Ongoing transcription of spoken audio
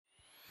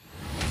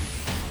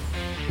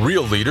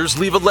Real leaders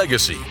leave a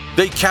legacy.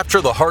 They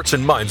capture the hearts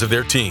and minds of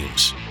their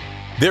teams.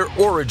 Their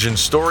origin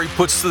story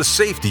puts the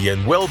safety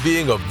and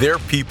well-being of their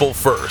people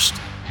first.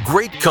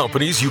 Great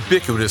companies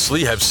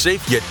ubiquitously have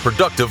safe yet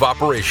productive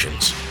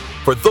operations.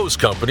 For those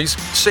companies,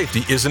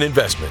 safety is an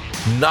investment,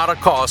 not a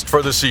cost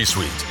for the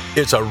C-suite.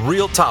 It's a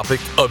real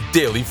topic of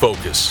daily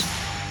focus.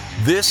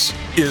 This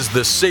is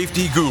The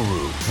Safety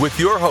Guru with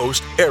your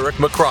host, Eric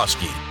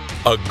McCroskey,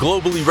 a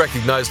globally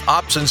recognized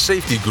ops and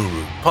safety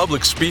guru,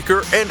 public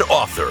speaker, and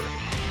author.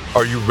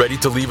 Are you ready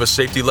to leave a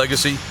safety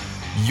legacy?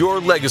 Your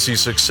legacy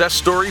success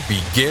story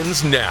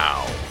begins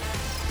now.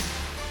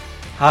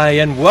 Hi,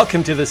 and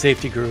welcome to The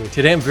Safety Guru.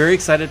 Today, I'm very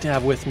excited to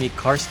have with me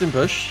Carsten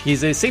Busch.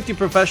 He's a safety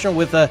professional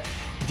with a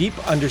deep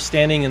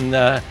understanding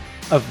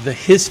of the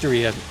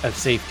history of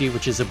safety,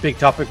 which is a big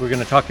topic we're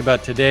going to talk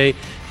about today.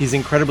 He's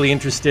incredibly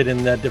interested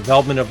in the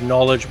development of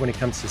knowledge when it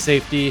comes to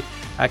safety,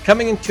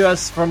 coming into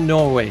us from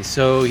Norway.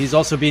 So he's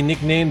also been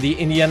nicknamed the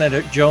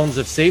Indiana Jones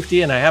of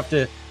safety. And I have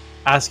to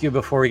ask you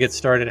before we get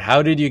started,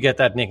 how did you get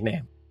that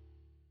nickname?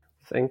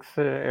 Thanks,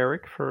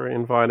 Eric, for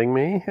inviting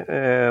me.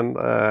 And,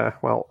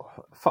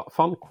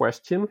 fun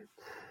question.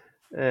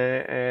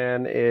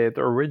 And it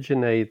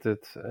originated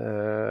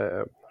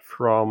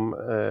from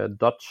a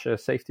Dutch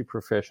safety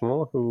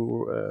professional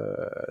who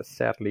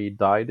sadly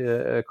died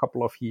a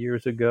couple of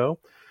years ago,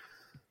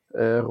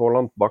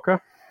 Roland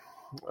Bakker.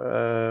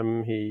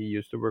 He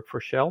used to work for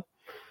Shell.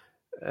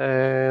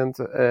 And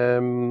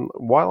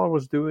while I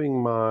was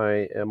doing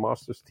my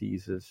master's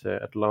thesis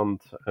at Lund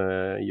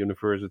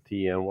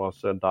University and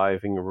was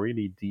diving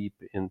really deep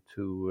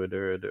into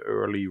the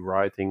early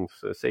writings,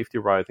 safety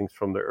writings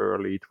from the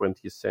early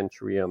 20th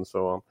century and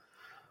so on,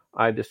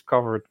 I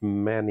discovered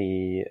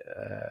many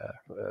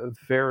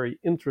very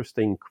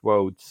interesting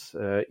quotes.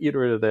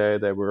 Either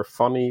they were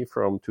funny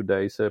from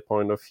today's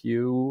point of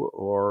view,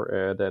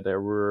 or that they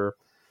were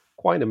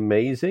quite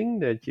amazing,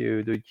 that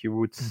you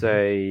would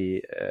say,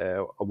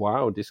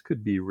 wow, this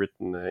could be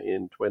written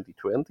in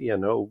 2020. I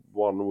know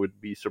one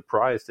would be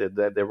surprised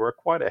that they were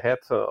quite ahead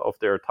of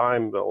their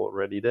time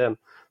already then.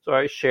 So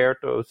I shared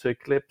those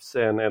clips,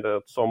 and at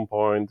some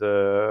point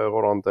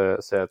Roland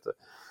said,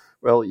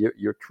 well,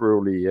 you're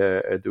truly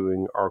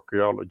doing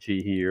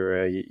archaeology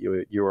here.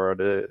 You are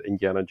the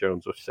Indiana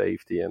Jones of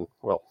safety. And,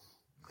 well,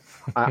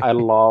 I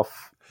love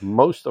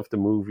most of the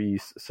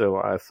movies, so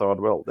I thought,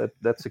 well,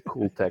 that's a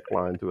cool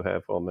tagline to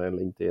have on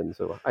LinkedIn,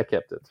 so I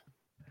kept it.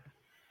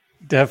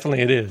 Definitely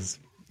it is.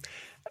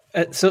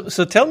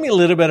 So tell me a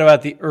little bit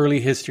about the early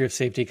history of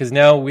safety, because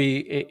now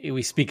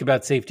we speak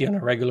about safety on a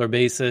regular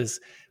basis,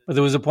 but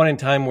there was a point in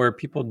time where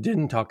people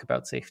didn't talk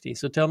about safety.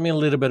 So tell me a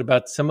little bit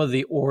about some of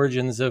the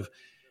origins of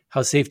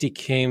how safety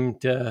came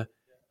to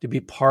be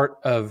part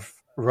of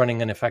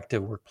running an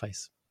effective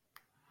workplace.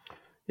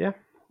 Yeah.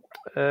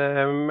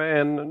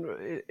 And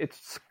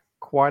it's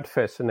quite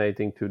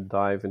fascinating to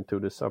dive into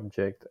the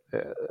subject.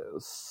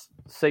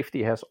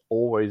 Safety has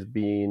always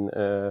been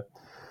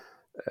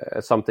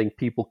something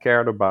people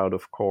cared about,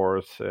 of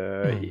course.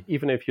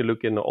 Even if you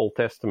look in the Old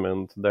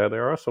Testament,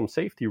 there are some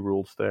safety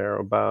rules there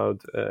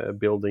about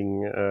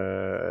building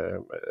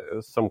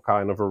some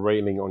kind of a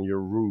railing on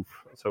your roof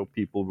so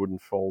people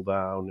wouldn't fall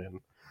down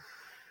and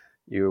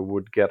you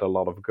would get a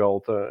lot of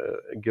guilt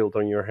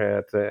on your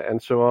head, and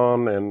so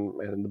on.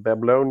 And the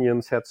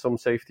Babylonians had some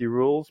safety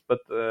rules, but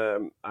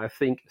I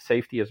think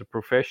safety as a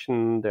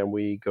profession, then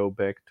we go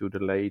back to the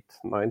late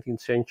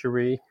 19th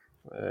century.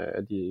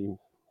 The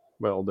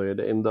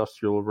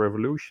Industrial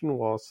Revolution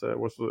was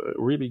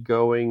really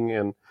going,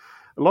 and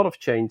a lot of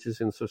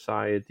changes in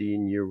society,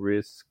 new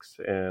risks,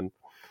 and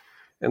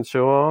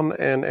so on,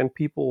 and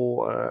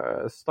people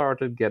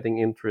started getting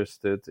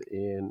interested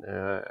in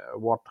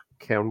what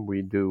can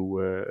we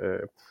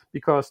do,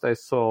 because they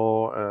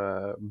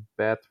saw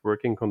bad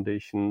working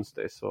conditions,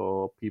 they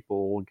saw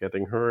people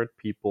getting hurt,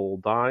 people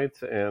died,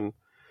 and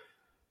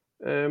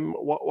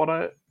what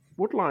I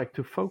would like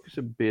to focus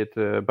a bit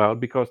about,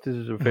 because this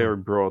is a very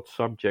broad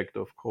subject,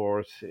 of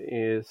course,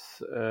 is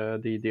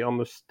the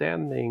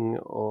understanding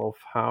of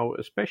how,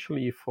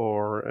 especially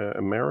for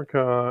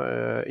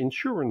America,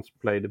 insurance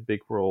played a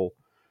big role.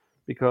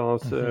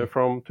 Because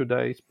from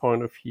today's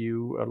point of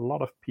view, a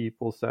lot of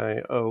people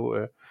say,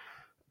 all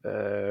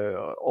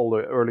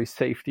the early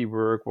safety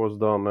work was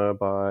done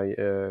by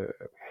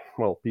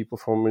people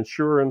from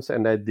insurance,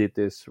 and they did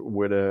this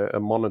with a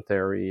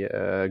monetary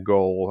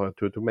goal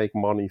to make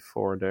money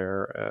for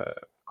their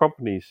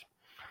companies,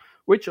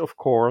 which of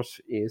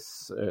course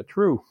is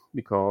true,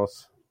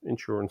 because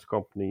insurance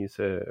companies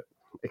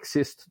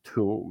exist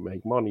to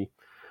make money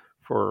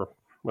for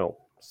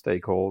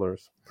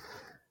stakeholders.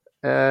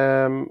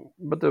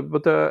 But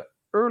the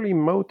early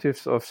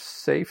motives of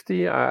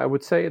safety, I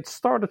would say it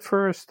started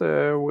first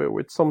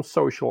with some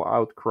social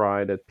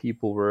outcry, that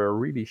people were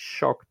really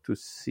shocked to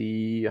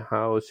see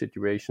how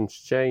situations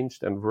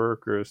changed and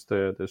workers,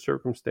 the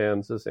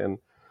circumstances, and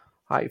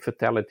high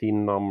fatality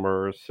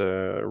numbers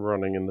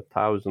running in the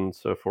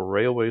thousands for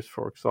railways,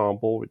 for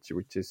example,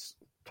 which is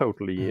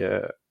totally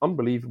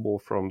unbelievable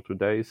from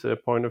today's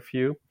point of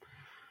view.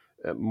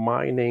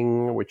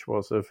 mining, which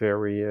was a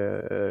very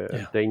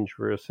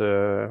dangerous,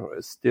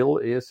 still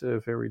is a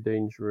very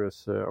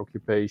dangerous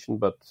occupation,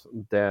 but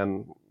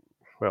then,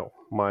 well,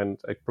 mine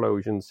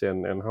explosions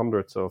and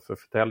hundreds of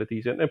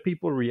fatalities, and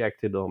people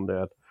reacted on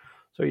that.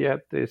 So you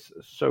had this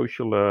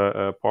social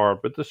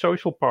part, but the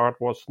social part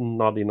was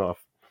not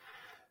enough.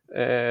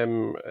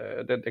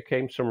 That there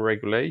came some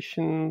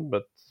regulation,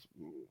 but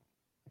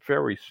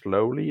very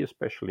slowly,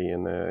 especially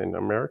in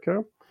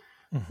America.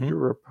 Mm-hmm.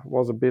 Europe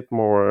was a bit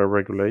more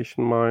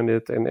regulation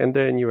minded, and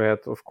then you had,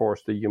 of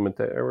course, the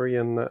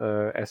humanitarian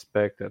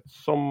aspect that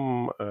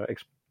some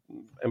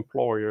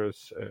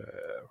employers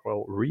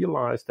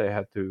realized they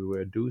had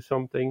to do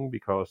something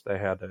because they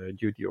had a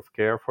duty of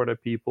care for their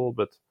people.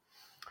 But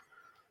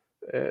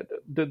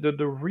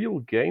the real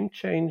game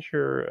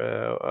changer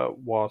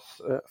was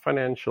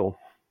financial.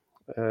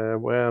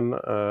 When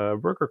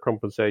worker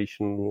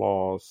compensation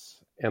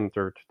laws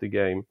entered the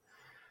game,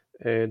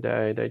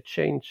 they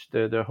changed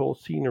the whole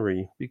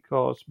scenery,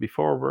 because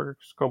before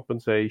workers'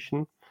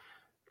 compensation,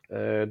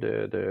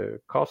 the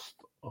cost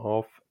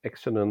of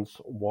accidents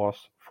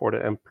was for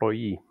the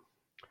employee.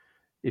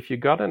 If you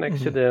got an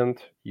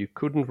accident, you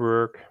couldn't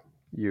work,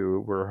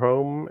 you were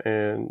home,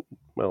 and,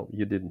 well,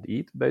 you didn't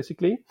eat,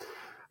 basically.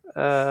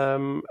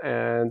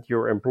 And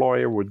your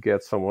employer would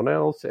get someone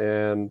else,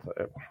 and,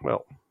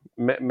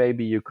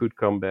 maybe you could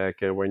come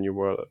back when you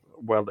were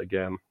well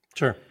again.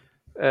 Sure.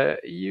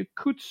 You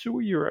could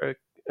sue your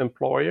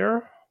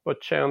employer,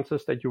 but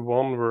chances that you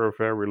won were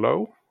very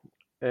low.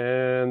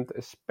 And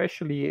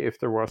especially if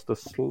there was the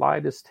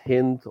slightest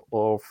hint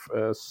of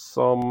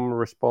some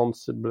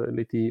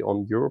responsibility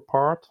on your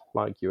part,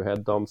 like you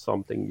had done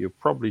something you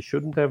probably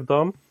shouldn't have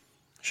done,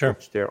 Sure.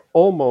 which there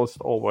almost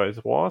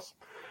always was,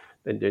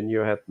 and then you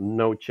had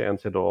no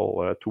chance at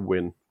all to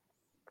win.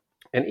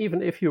 And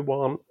even if you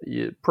won,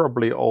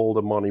 probably all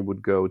the money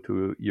would go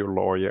to your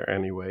lawyer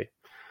anyway.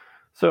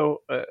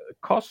 So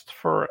cost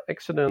for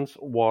accidents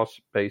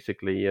was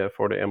basically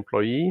for the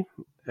employee,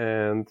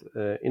 and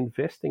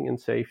investing in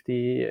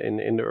safety in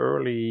the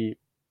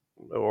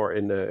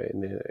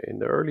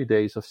early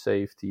days of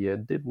safety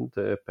didn't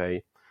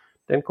pay.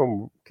 Then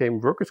came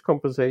workers'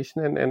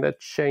 compensation, and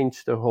that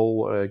changed the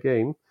whole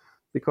game,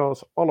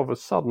 because all of a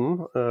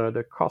sudden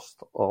the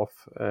cost of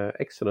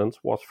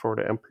accidents was for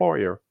the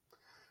employer.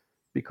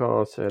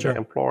 Because the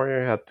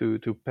employer had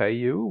to pay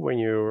you when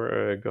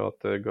you got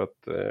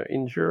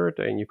injured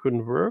and you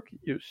couldn't work.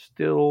 You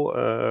still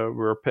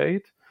were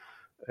paid.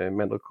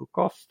 Medical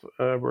costs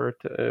were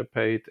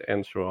paid,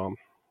 and so on.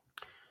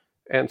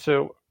 And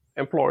so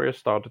employers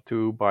started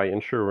to buy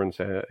insurance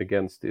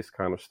against this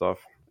kind of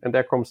stuff. And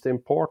there comes the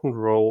important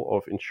role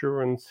of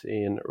insurance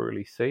in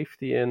early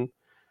safety in,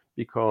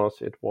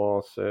 because it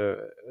was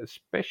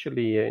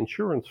especially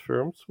insurance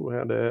firms who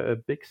had a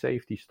big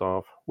safety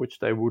staff, which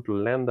they would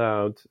lend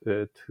out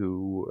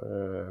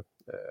to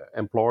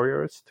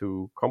employers,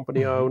 to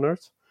company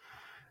owners,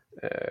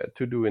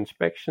 to do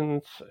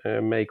inspections,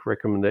 make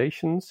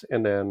recommendations,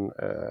 and then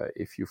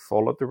if you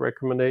followed the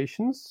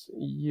recommendations,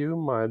 you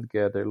might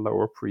get a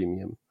lower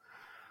premium.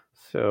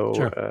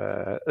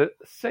 So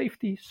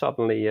safety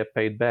suddenly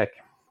paid back.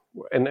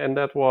 And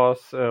that was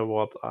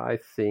what I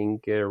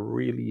think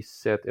really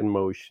set in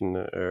motion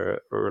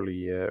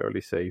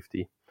early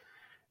safety.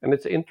 And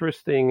it's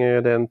interesting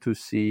then to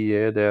see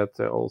that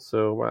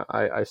also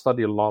I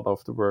study a lot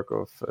of the work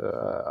of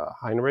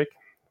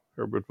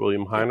Herbert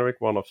William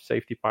Heinrich, one of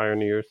safety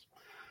pioneers.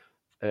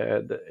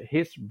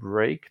 His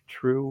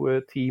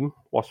breakthrough team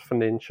was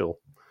financial.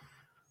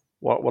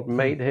 What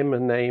made him a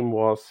name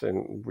was,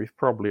 and we've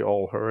probably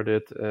all heard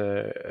it,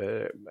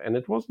 and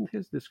it wasn't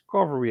his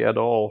discovery at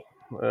all.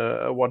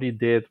 What he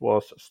did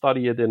was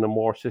study it in a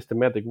more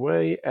systematic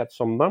way, add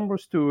some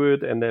numbers to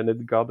it, and then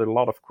it got a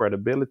lot of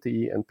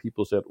credibility, and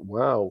people said,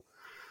 wow,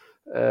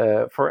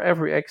 for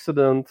every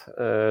accident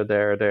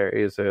there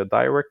is a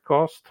direct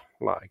cost,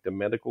 like the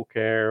medical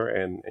care,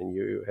 and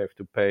you have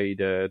to pay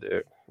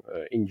the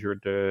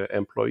injured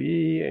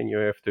employee, and you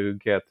have to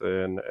get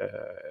a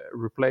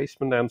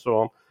replacement and so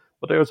on.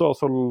 But there's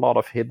also a lot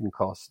of hidden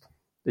cost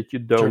that you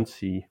don't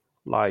see,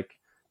 like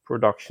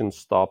production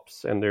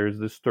stops and there's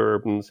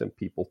disturbance and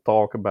people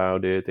talk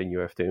about it and you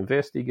have to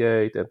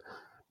investigate and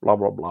blah,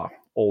 blah, blah,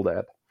 all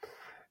that.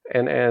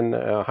 And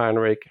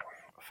Heinrich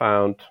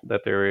found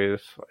that there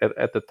is,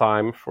 at the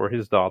time for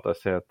his data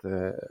set,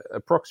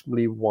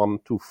 approximately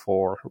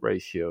 1-4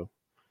 ratio.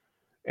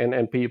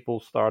 And people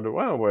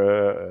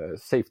started,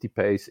 safety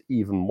pays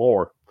even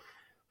more.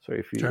 So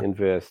if you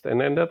invest,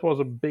 and then that was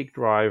a big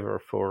driver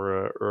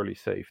for early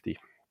safety.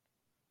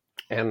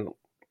 And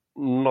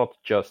not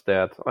just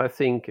that, I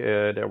think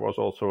there was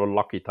also a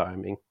lucky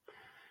timing.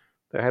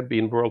 There had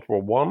been World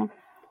War I,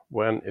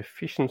 when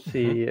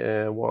efficiency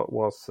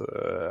was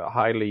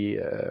highly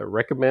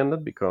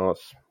recommended,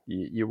 because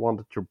you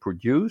wanted to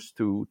produce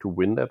to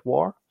win that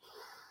war.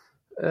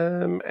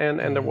 And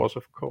there was,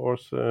 of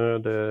course,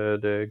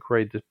 the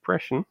Great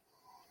Depression,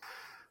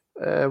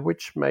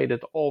 which made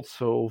it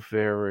also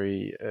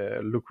very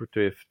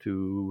lucrative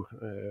to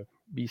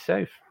be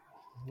safe.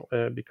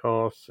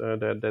 because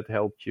that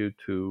helped you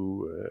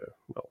to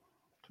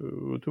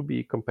to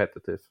be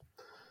competitive.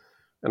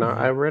 And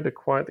I read a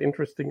quite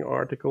interesting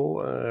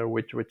article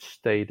which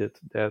stated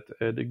that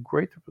the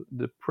Great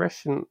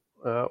Depression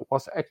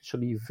was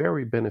actually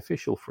very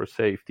beneficial for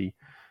safety,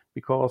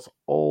 because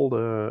all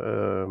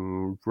the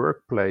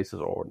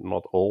workplaces, or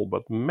not all,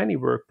 but many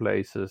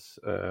workplaces,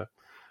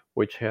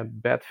 which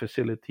had bad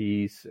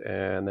facilities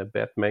and a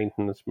bad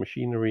maintenance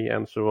machinery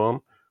and so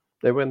on,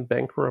 they went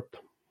bankrupt.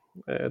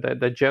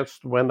 They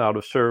just went out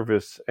of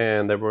service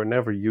and they were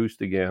never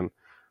used again.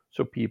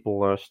 So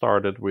people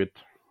started with,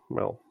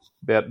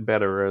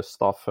 better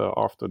stuff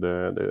after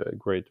the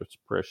Great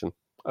Depression.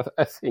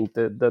 I think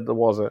that there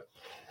was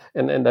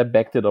and I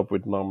backed it up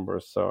with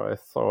numbers. So I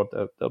thought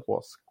that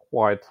was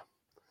quite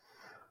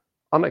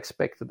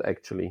unexpected,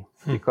 actually,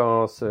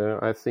 because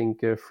I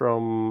think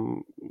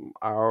from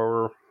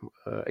our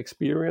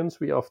experience,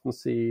 we often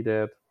see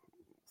that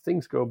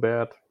things go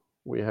bad.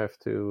 We have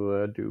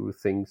to do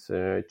things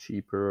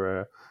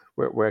cheaper.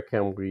 Where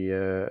can we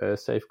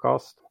save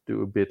cost?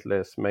 Do a bit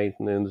less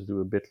maintenance, do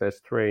a bit less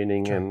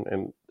training, Sure.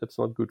 and that's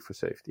not good for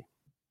safety.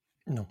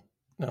 No,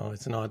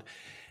 it's not.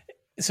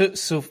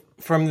 So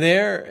from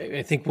there,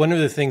 I think one of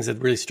the things that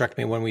really struck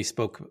me when we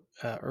spoke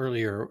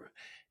earlier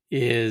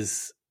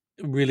is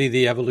really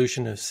the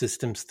evolution of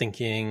systems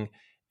thinking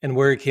and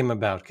where it came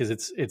about, because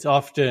it's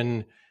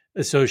often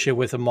associated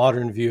with a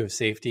modern view of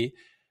safety.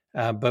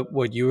 But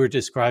what you were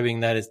describing,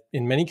 that is,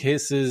 in many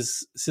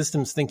cases,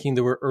 systems thinking,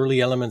 there were early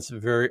elements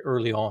very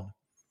early on.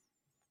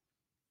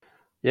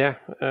 Yeah,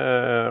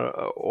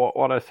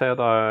 what I said,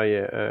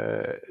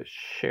 I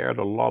shared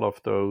a lot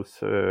of those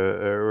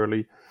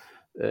early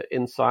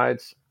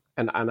insights,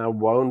 and I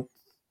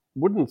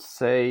wouldn't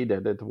say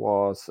that it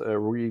was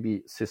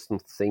really system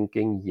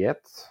thinking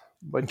yet,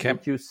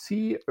 but you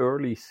see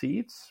early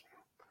seeds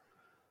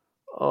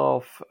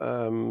of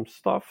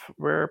stuff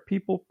where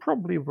people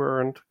probably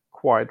weren't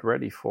quite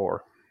ready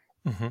for,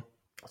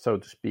 so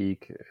to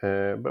speak.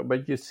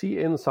 But you see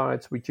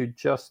insights which you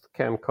just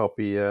can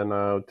copy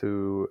now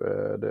to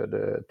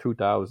the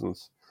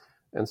 2000s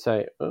and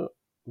say,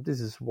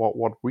 this is what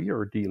we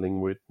are dealing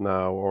with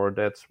now, or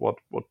that's what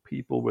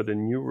people with a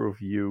newer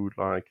view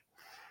like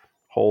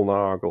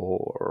Holnagel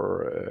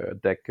or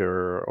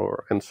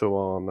Decker and so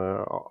on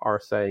are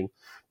saying.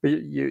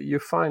 But you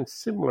find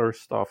similar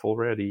stuff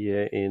already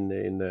in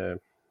the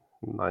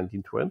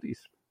 1920s.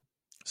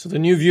 So the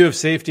new view of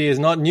safety is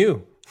not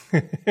new.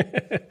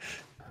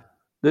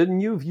 The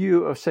new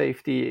view of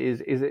safety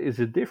is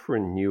a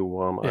different new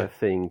one, yeah. I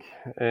think.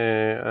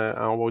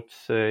 I would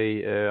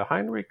say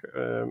Heinrich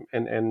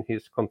and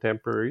his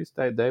contemporaries,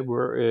 they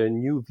were a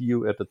new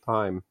view at the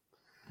time.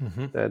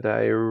 That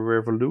they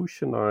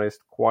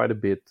revolutionized quite a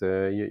bit.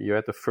 You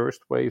had the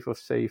first wave of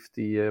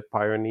safety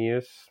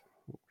pioneers,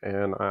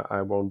 and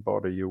I won't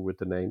bother you with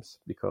the names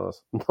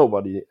because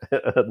nobody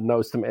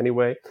knows them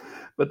anyway.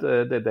 But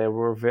they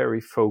were very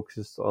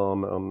focused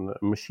on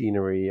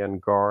machinery and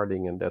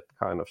guarding and that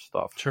kind of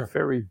stuff. Sure.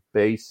 Very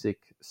basic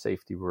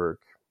safety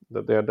work.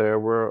 There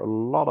were a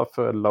lot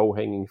of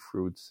low-hanging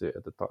fruits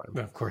at the time.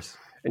 Of course.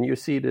 And you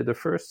see the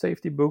first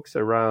safety books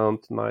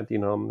around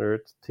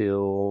 1900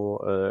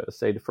 till,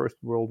 say, the First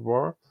World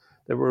War.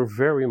 They were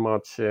very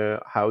much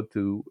how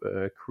to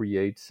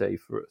create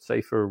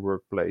safer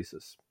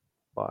workplaces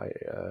by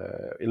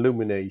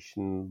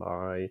illumination,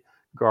 by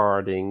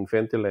guarding,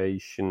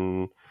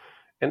 ventilation,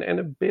 and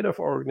a bit of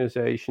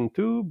organization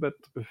too, but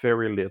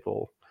very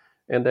little.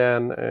 And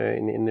then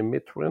in the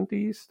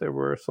mid-20s, there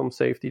were some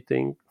safety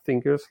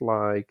thinkers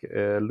like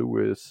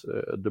Louis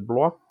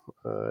Deblois,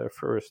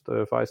 first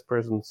vice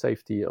president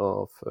safety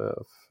of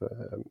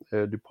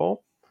DuPont,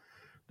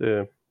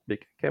 the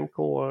big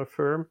chemical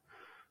firm,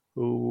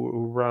 who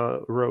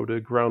wrote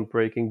a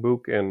groundbreaking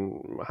book.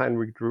 And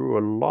Heinrich drew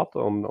a lot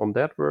on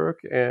that work.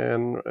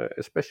 And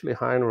especially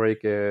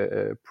Heinrich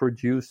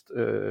produced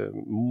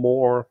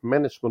more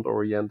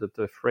management-oriented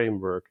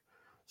framework.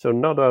 So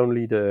not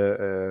only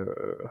the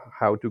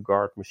how to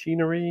guard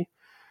machinery,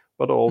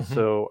 but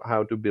also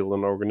how to build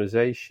an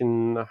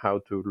organization, how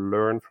to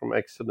learn from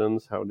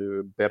accidents, how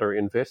to better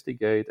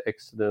investigate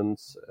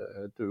accidents,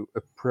 to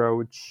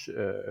approach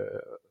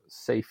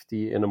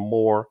safety in a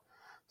more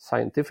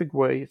scientific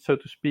way, so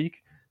to speak,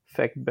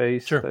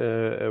 fact-based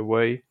Sure.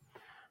 way.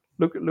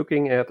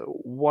 Looking at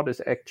what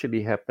is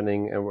actually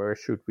happening and where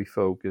should we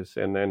focus,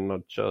 and then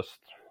not just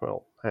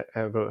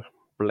have a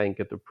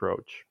blanket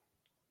approach.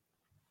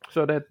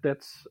 So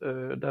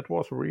that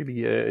was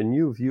really a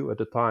new view at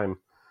the time.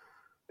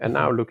 And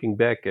now looking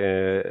back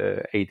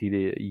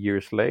 80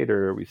 years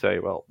later, we say,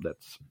 well,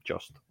 that's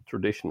just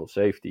traditional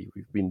safety.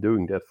 We've been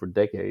doing that for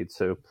decades.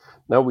 So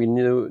now we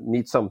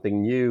need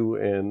something new,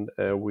 and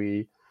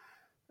we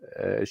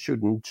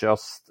shouldn't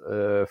just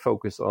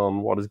focus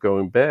on what is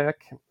going bad.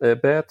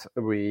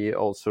 We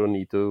also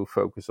need to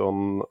focus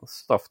on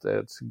stuff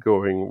that's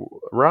going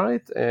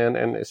right, and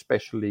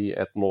especially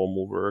at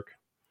normal work.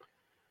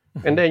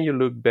 And then you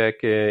look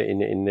back in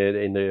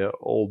the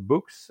old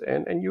books,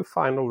 and you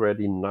find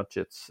already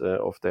nudges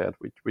of that,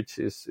 which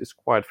is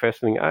quite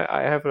fascinating.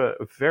 I have a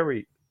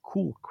very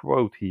cool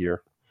quote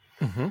here,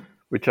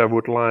 which I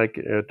would like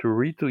to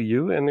read to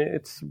you, and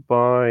it's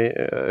by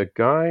a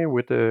guy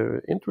with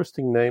an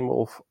interesting name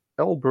of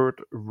Albert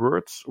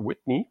Wirtz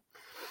Whitney.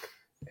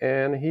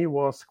 And he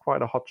was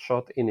quite a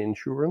hotshot in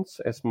insurance,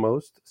 as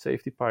most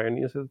safety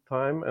pioneers at the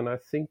time. And I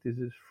think this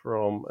is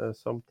from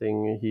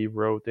something he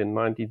wrote in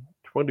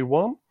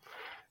 1921.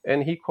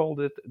 And he called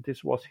it,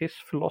 this was his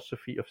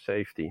philosophy of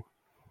safety.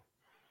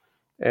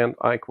 And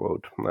I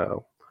quote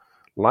now,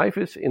 "Life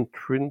is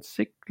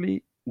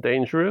intrinsically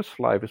dangerous.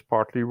 Life is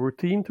partly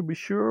routine, to be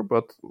sure,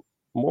 but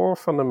more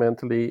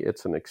fundamentally,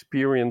 it's an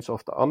experience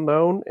of the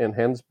unknown and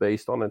hence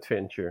based on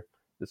adventure."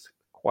 It's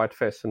quite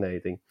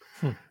fascinating.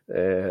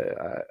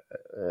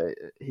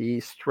 He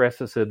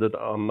stresses it, the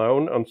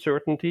unknown,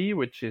 uncertainty,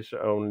 which is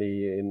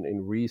only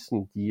in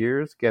recent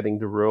years getting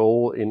the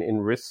role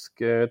in risk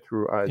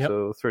through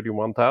ISO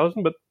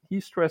 31000, but he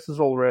stresses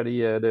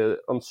already the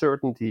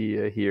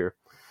uncertainty here.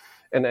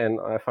 And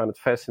I find it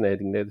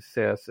fascinating that it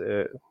says,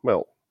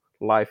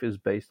 life is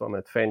based on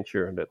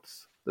adventure, and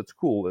that's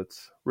cool,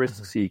 it's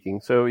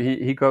risk-seeking. So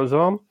he goes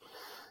on.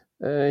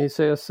 He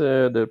says,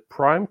 the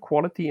prime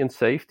quality in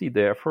safety,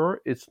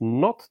 therefore, is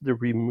not the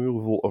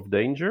removal of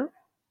danger,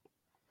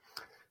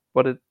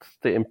 but it's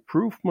the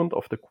improvement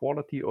of the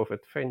quality of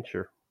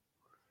adventure.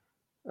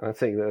 And I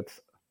think that's,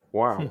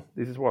 wow,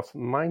 this was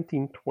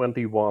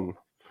 1921.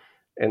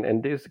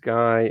 And this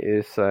guy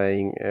is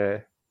saying,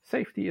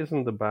 safety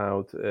isn't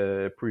about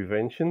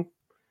prevention.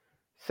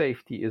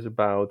 Safety is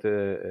about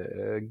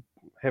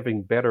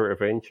having better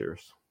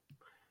adventures,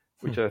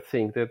 which I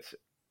think that's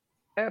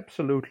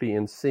absolutely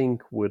in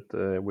sync with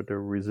the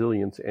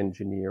resilience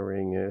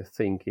engineering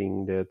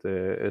thinking that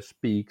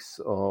speaks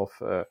of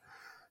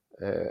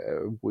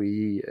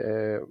we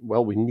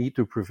need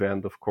to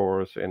prevent, of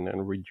course,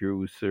 and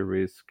reduce the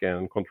risk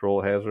and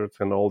control hazards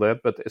and all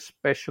that, but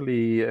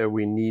especially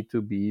we need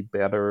to be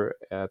better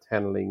at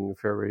handling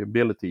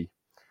variability,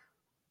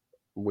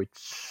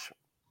 which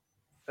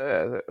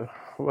very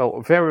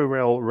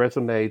well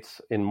resonates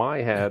in my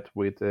head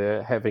with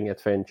having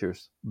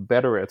adventures,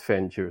 better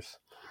adventures.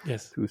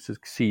 Yes. To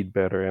succeed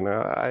better, and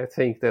I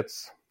think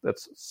that's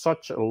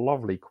such a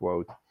lovely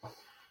quote.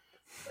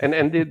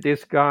 And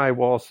this guy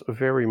was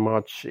very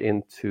much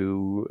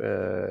into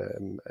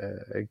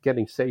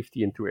getting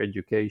safety into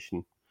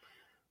education.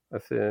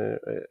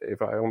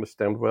 If I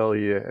understand well,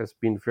 he has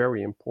been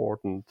very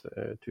important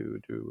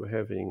to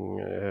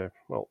having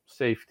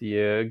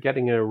safety,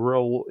 getting a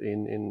role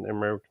in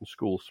American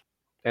schools,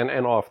 and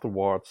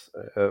afterwards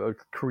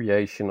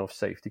creation of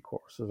safety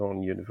courses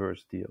on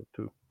university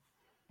too.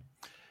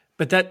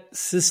 But that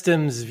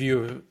systems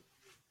view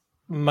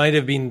might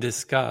have been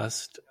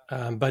discussed,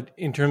 but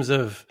in terms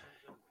of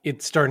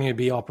it starting to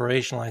be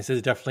operationalized,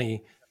 is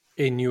definitely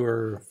a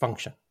newer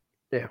function.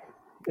 Yeah,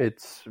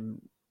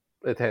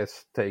 it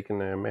has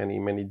taken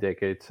many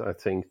decades, I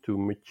think, to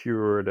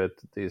mature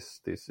that this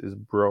is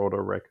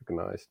broader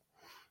recognized,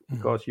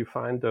 because you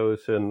find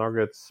those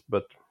nuggets,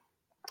 but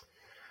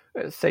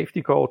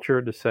safety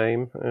culture the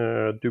same.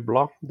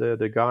 Dubois,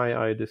 the guy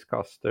I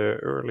discussed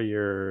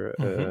earlier.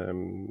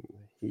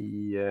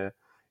 He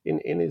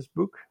in his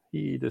book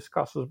he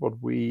discusses what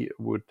we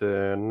would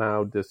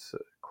now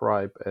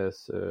describe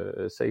as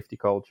safety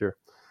culture,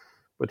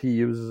 but he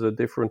uses a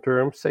different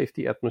term,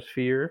 safety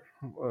atmosphere,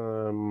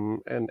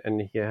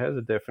 and he has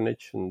a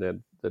definition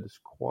that is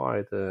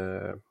quite.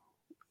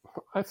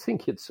 I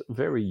think it's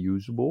very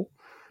usable,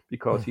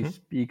 because he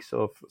speaks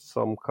of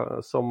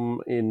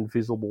some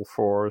invisible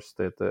force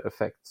that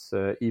affects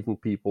even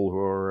people who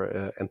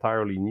are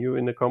entirely new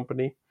in the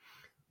company,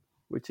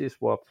 which is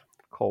what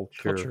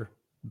culture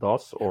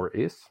does or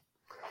is.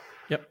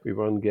 Yep. We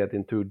won't get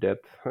into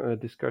that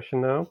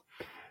discussion now,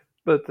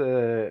 but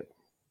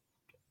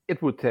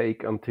it would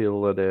take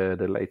until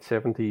the late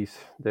 70s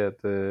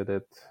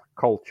that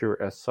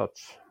culture as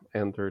such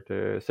entered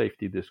the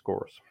safety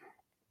discourse.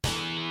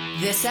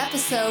 This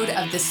episode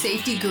of the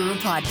Safety Guru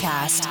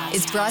Podcast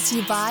is brought to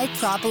you by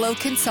Propolo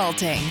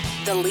Consulting,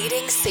 the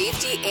leading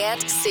safety and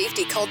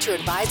safety culture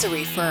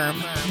advisory firm.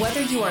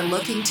 Whether you are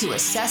looking to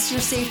assess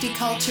your safety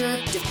culture,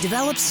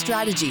 develop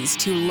strategies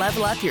to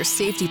level up your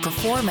safety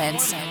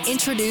performance,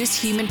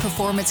 introduce human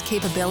performance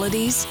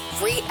capabilities,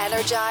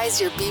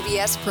 re-energize your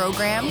BBS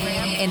program,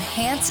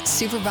 enhance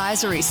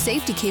supervisory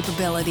safety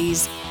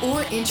capabilities,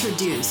 or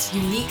introduce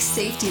unique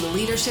safety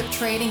leadership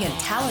training and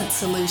talent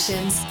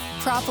solutions,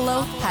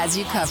 Propolo has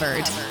you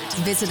covered.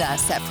 Visit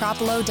us at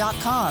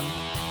propolo.com.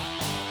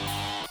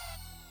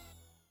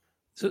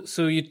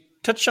 So you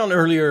touched on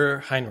earlier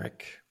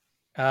Heinrich.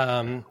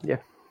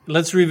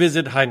 Let's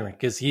revisit Heinrich,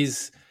 because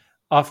he's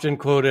often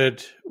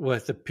quoted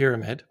with the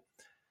pyramid,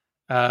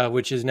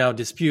 which is now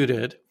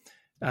disputed.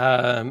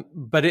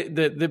 But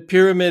the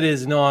pyramid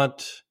is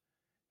not,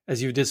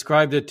 as you've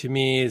described it to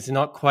me, is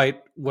not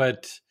quite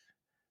what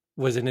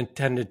was it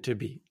intended to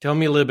be. Tell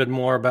me a little bit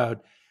more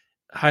about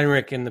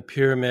Heinrich and the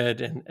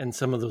pyramid and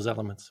some of those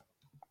elements.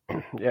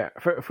 Yeah,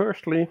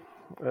 firstly,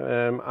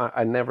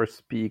 I never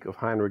speak of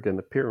Heinrich and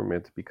the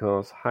pyramid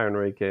because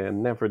Heinrich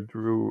never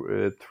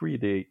drew a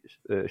 3D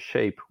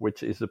shape,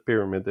 which is a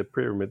pyramid. The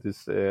pyramid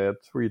is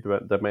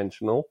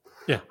three-dimensional.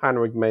 Yeah.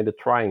 Heinrich made a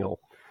triangle.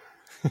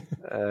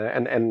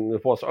 And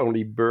it was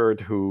only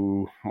Bird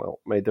who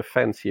made a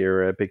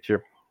fancier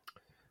picture.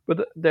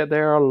 But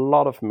there are a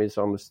lot of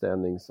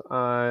misunderstandings.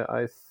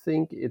 I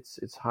think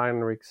it's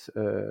Heinrich's,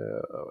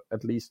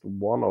 at least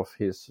one of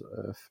his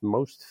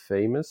most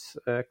famous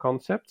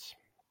concepts,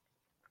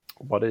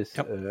 but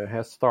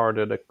has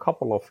started a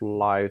couple of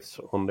lives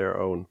on their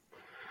own.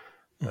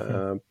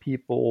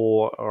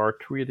 People are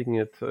treating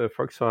it,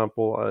 for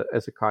example,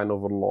 as a kind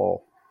of a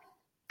law.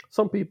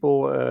 Some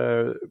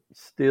people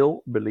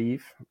still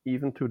believe,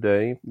 even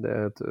today,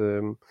 that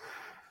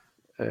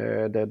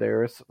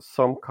there is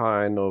some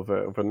kind of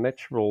a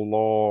natural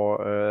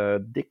law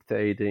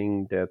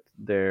dictating that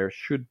there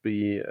should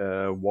be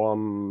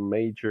one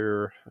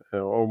major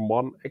or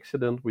one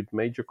accident with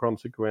major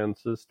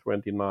consequences,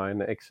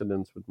 29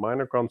 accidents with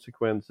minor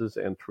consequences,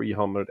 and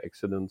 300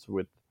 accidents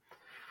with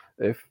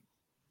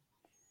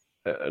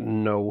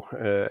no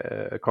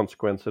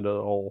consequences at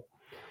all.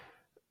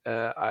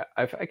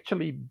 I've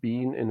actually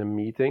been in a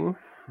meeting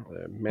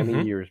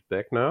many years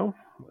back now,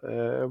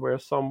 where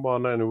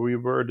someone, and we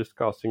were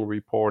discussing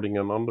reporting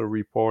and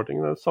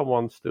underreporting, and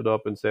someone stood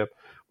up and said,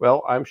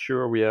 well, I'm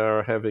sure we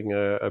are having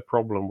a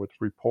problem with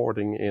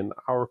reporting in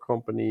our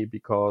company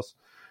because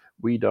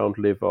we don't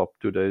live up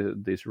to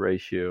this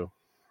ratio.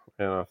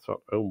 And I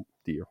thought, oh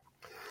dear.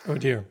 Oh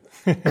dear.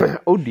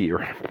 Oh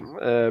dear.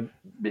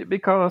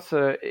 Because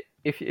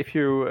if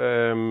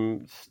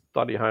you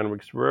study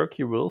Heinrich's work,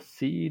 you will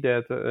see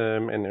that,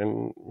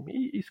 and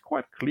he's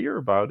quite clear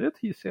about it.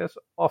 He says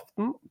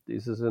often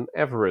this is an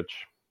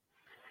average.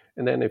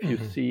 And then if you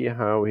see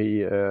how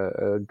he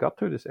got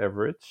to this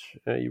average,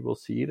 you will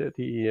see that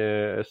he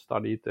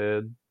studied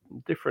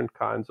different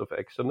kinds of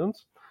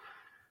accidents,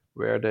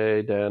 where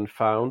they then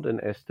found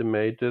and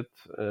estimated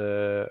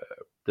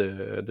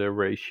the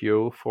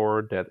ratio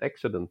for that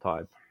accident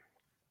type.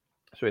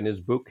 So in his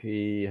book,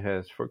 he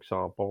has, for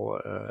example,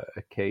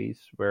 a case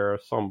where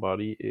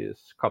somebody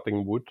is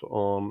cutting wood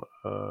on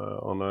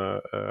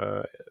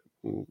a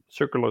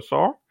circular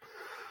saw,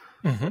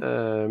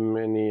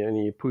 and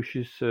he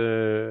pushes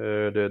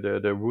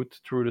the wood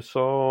through the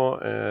saw,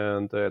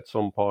 and at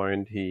some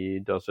point he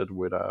does it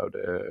without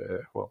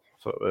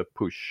a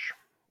push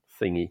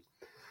thingy.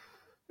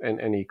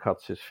 And he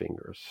cuts his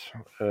fingers,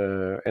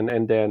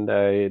 and then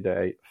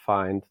they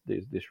find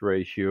this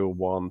ratio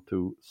 1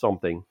 to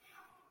something.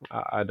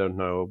 I don't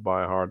know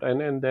by heart.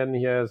 And then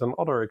he has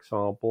another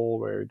example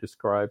where he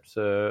describes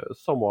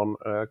someone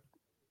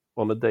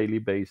on a daily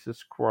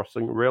basis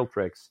crossing rail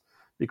tracks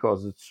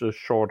because it's a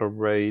shorter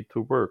way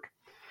to work.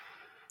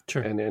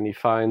 Sure. And then he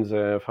finds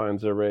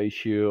a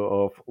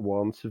ratio of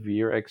one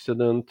severe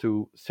accident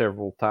to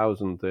several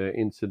thousand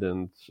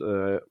incidents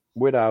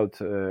without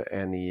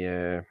any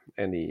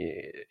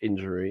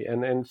injury.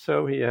 And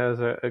so he has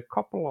a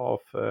couple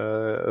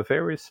of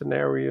various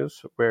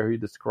scenarios where he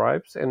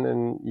describes, and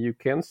then you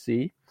can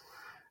see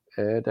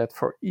that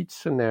for each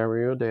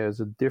scenario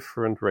there's a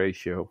different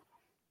ratio.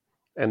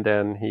 And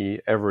then he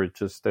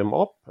averages them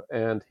up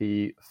and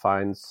he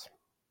finds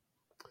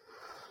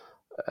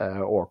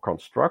or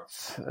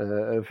constructs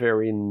a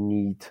very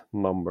neat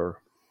number,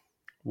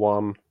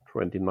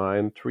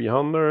 129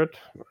 300,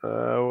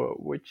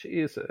 which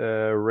is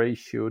a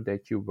ratio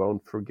that you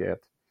won't forget.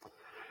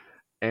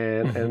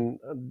 And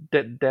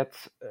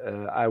that's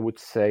I would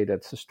say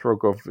that's a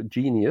stroke of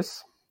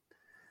genius,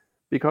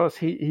 because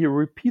he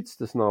repeats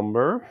this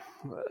number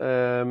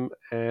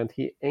and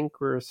he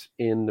anchors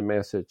in the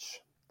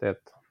message that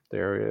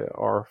there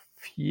are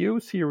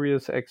few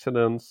serious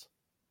accidents,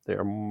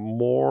 there are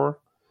more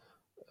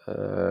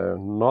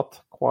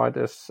not quite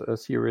as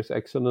serious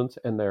accidents,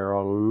 and there are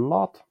a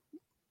lot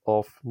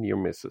of near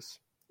misses.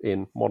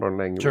 In modern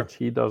language, Sure.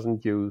 He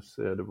doesn't use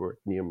the word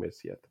near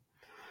miss yet.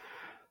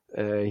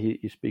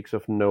 He speaks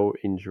of no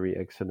injury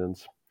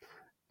accidents.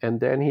 And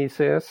then he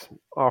says,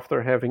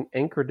 after having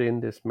anchored in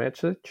this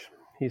message,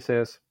 he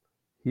says,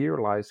 here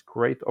lies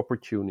great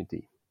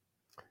opportunity.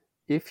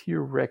 If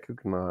you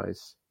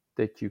recognize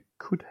that you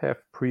could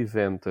have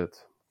prevented,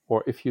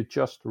 or if you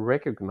just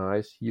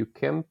recognize you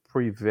can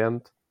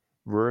prevent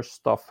worse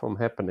stuff from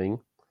happening,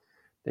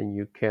 then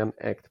you can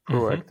act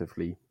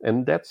proactively.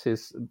 And that's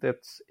his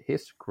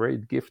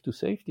great gift to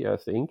safety, I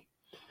think.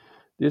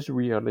 This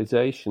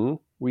realization,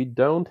 we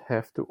don't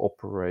have to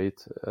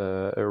operate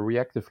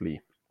reactively.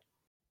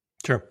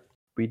 Sure.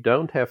 We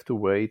don't have to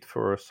wait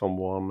for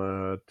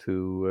someone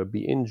to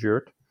be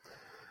injured.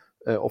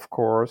 Of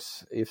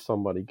course, if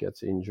somebody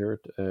gets injured,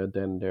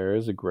 then there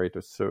is a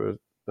greater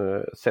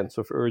sense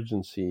of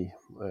urgency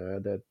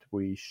that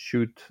we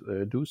should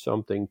do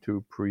something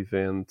to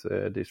prevent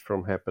this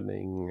from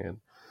happening and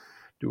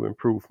do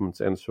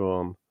improvements and so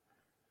on.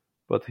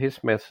 But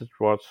his message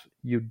was,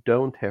 you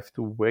don't have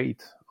to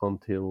wait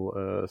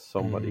until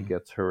somebody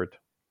gets hurt.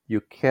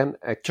 You can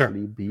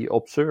actually be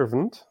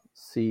observant,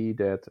 see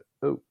that,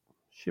 oh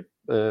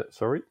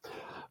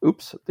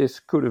this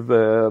could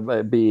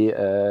have be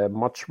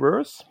much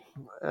worse,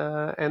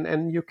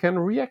 and you can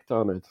react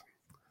on it.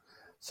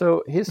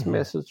 So his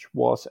message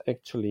was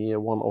actually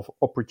one of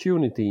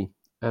opportunity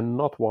and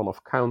not one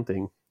of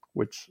counting,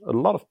 which a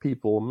lot of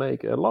people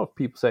make. A lot of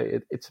people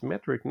say it's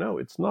metric. No,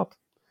 it's not.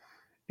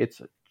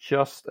 It's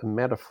just a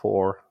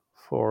metaphor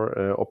for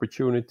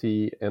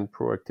opportunity and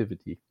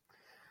proactivity.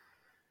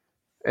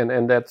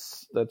 And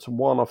that's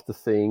one of the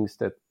things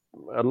that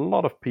a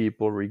lot of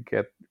people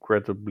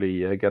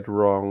regrettably get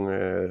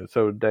wrong.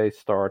 So they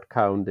start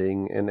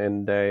counting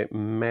and they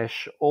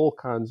mesh all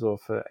kinds of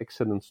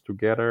accidents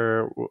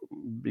together.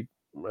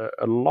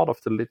 A lot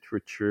of the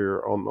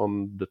literature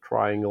on the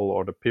triangle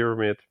or the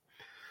pyramid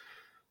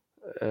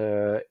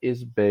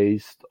is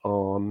based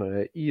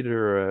on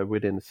either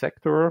within a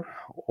sector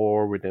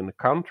or within a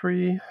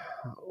country,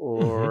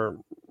 or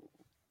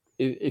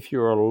if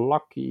you're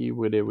lucky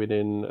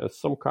within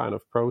some kind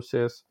of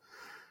process,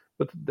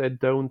 but they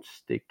don't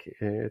stick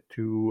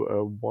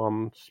to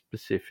one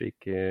specific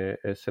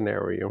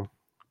scenario.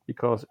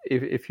 Because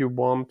if you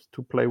want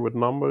to play with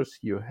numbers,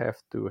 you have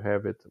to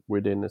have it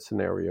within a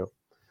scenario,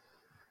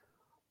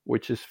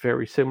 which is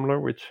very similar,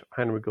 which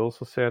Heinrich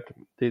also said.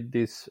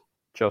 This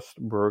just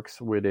works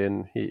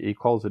within, he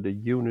calls it a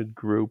unit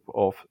group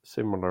of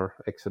similar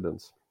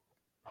accidents.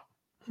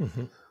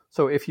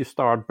 So if you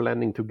start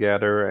blending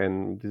together,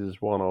 and this is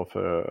one of,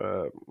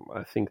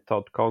 I think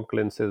Todd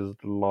Conklin says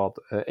it a lot,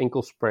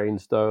 ankle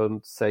sprains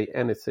don't say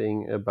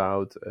anything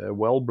about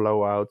well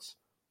blowouts.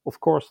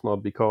 Of course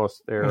not,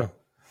 because they're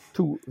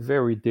two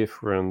very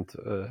different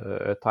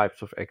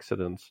types of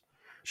accidents.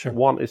 Sure.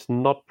 One is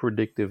not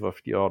predictive of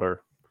the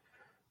other,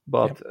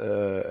 but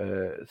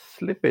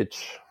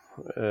slippage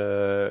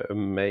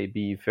may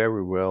be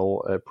very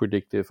well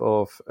predictive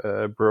of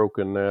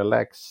broken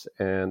legs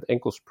and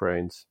ankle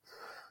sprains.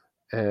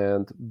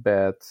 And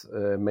bad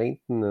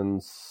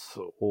maintenance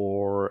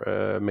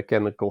or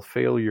mechanical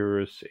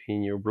failures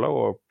in your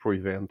blowout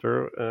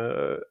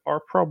preventer are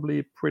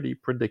probably pretty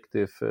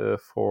predictive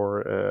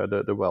for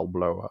the well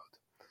blowout.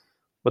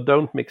 But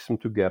don't mix them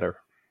together.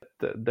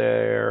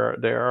 There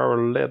are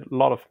a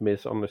lot of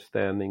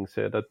misunderstandings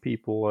that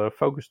people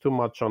focus too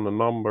much on the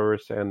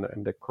numbers and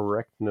the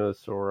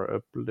correctness or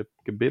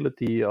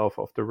applicability of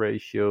the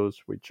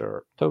ratios, which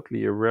are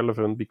totally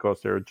irrelevant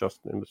because they're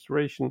just an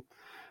illustration.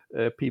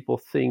 People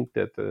think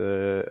that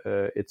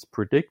it's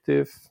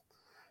predictive.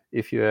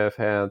 If you have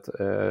had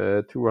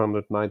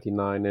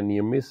 299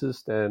 near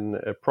misses, then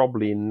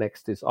probably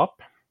next is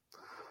up,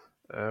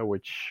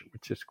 which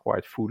is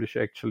quite foolish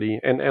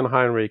actually. And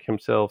Heinrich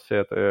himself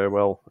said,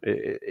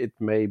 it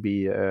may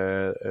be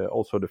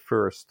also the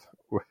first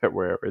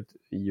where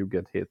you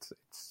get hit.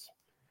 It's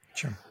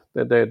sure.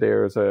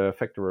 There's a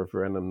factor of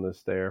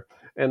randomness there.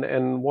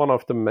 And one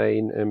of the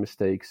main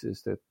mistakes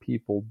is that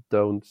people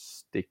don't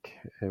stick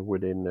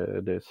within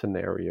the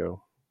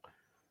scenario.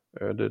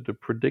 The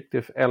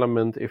predictive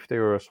element, if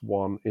there is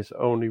one, is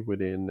only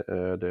within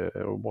the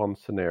one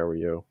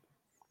scenario.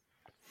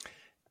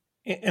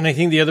 And I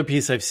think the other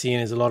piece I've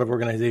seen is a lot of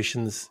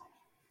organizations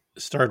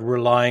start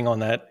relying on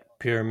that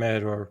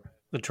pyramid or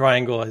the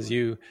triangle, as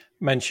you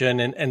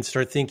mentioned, and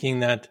start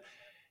thinking that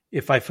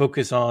if I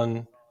focus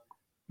on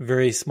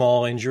very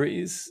small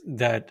injuries,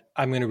 that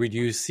I'm going to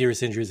reduce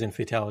serious injuries and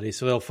fatalities.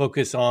 So they'll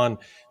focus on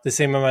the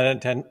same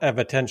amount of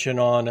attention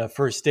on a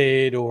first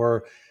aid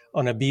or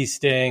on a bee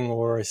sting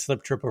or a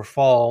slip, trip, or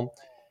fall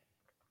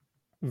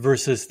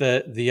versus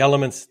the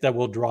elements that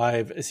will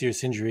drive a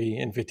serious injury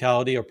and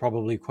fatality are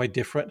probably quite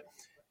different.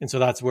 And so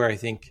that's where I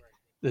think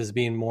there's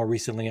been more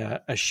recently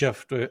a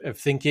shift of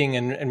thinking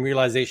and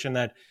realization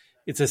that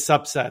it's a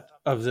subset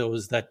of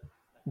those that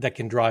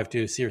can drive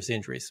to serious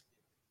injuries.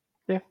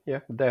 Yeah,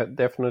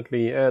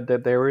 definitely.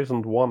 That there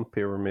isn't one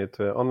pyramid,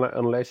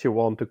 unless you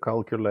want to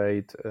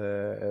calculate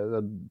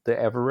the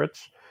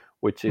average,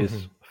 which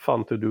is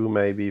fun to do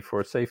maybe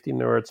for safety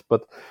nerds,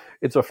 but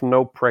it's of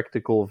no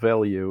practical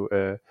value.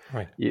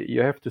 Right.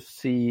 You have to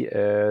see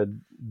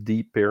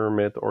the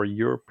pyramid or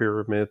your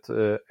pyramid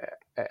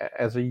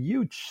as a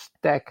huge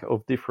stack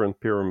of different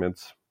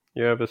pyramids.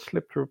 You have a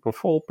slip, trip, and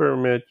fall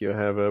pyramid. You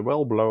have a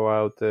well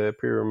blowout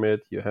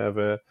pyramid. You have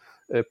a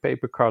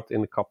paper cut in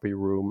the copy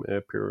room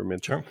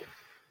pyramid. Sure.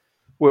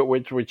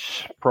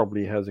 Which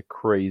probably has a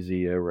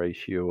crazy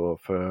ratio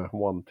of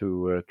 1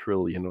 to a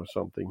trillion or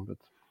something. But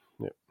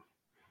yeah.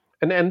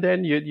 And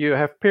then you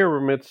have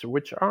pyramids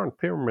which aren't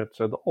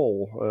pyramids at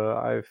all.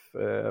 I've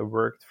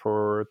worked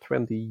for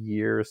 20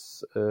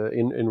 years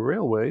in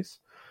railways.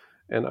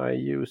 And I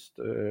used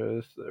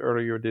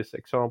earlier this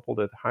example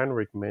that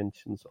Heinrich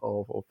mentions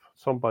of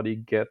somebody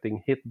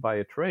getting hit by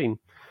a train.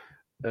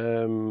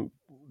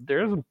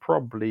 There isn't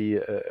probably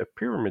a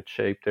pyramid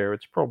shape there.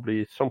 It's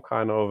probably some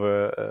kind of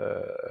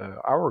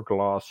a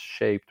hourglass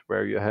shaped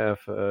where you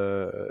have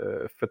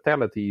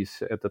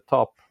fatalities at the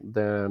top,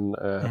 then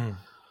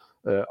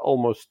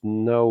almost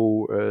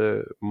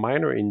no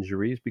minor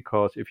injuries,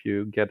 because if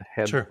you get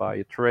hit by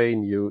a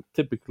train, you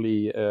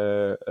typically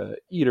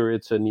either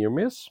it's a near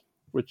miss,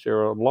 which there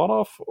are a lot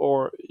of,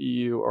 or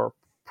you are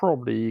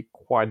probably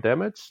quite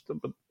damaged,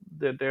 but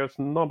there's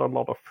not a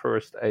lot of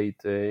first aid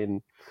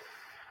in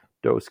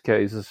those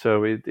cases.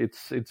 So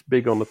it's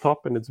big on the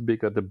top and it's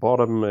big at the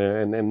bottom,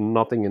 and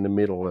nothing in the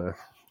middle.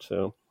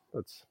 So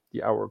that's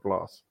the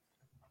hourglass.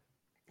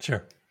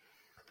 Sure.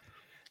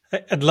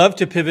 I'd love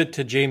to pivot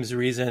to James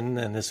Reason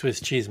and the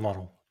Swiss cheese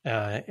model,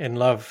 and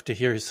love to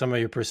hear some of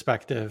your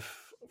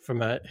perspective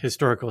from a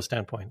historical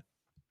standpoint.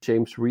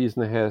 James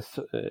Reason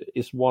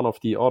is one of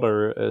the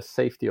other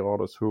safety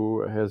authors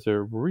who has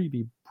a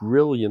really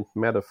brilliant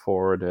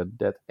metaphor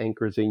that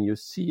anchors in. You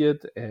see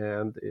it,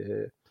 and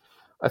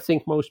I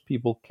think most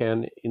people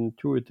can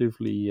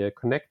intuitively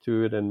connect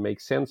to it and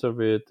make sense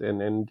of it,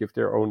 and give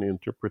their own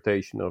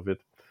interpretation of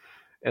it.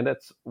 And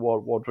that's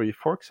what we,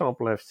 for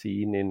example, have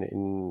seen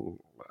in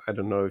I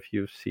don't know if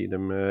you've seen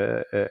them,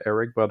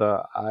 Eric, but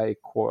I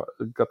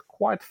got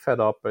quite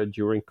fed up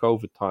during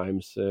COVID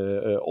times.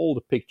 All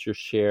the pictures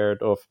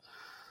shared of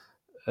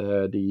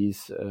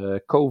these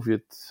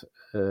COVID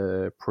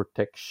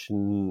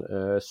protection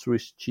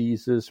Swiss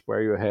cheeses,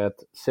 where you had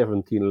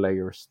 17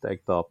 layers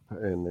stacked up,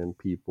 and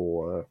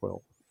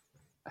people,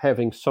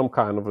 having some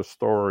kind of a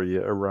story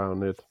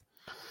around it.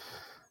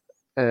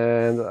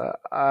 And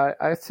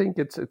I think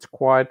it's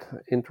quite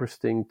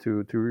interesting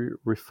to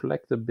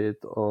reflect a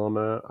bit on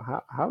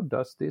how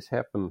does this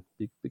happen,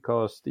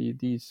 because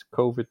these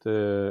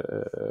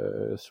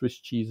COVID Swiss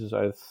cheeses,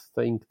 I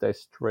think they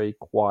stray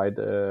quite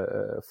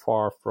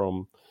far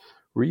from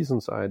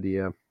Reason's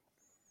idea.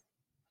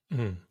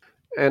 Mm.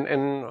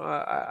 And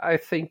I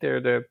think there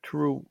are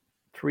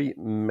three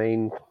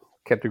main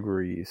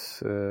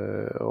categories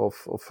of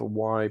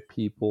why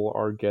people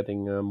are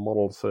getting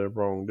models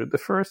wrong. The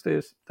first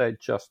is they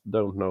just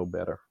don't know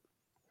better.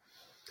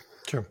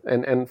 Sure.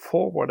 And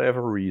for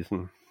whatever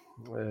reason,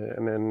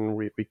 and then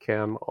we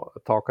can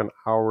talk an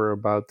hour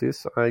about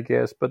this, I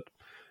guess, but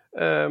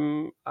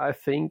I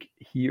think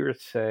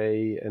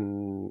hearsay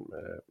and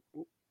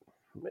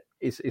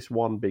is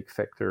one big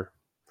factor.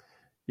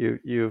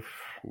 You've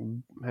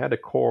had a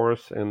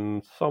course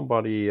and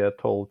somebody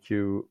told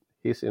you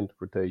his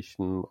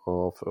interpretation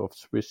of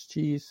Swiss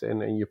cheese,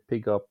 and then you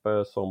pick up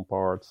some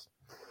parts.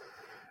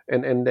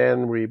 And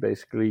then we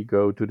basically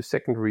go to the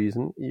second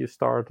reason. You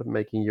start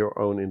making your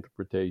own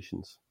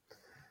interpretations.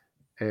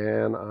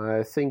 And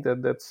I think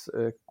that's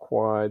a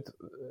quite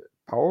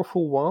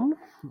powerful one.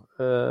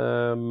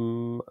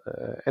 And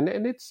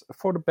it's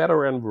for the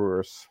better and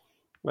worse.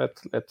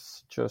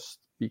 Let's just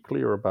be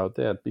clear about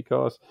that.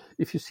 Because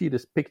if you see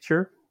this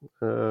picture,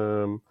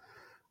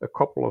 a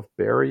couple of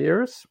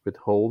barriers with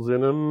holes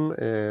in them,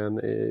 and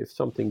if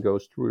something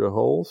goes through the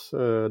holes,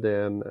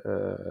 then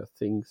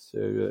things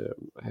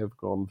have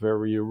gone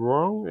very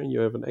wrong and you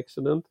have an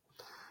accident.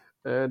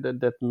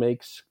 That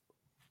makes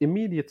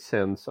immediate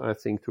sense, I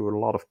think, to a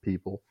lot of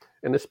people,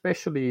 and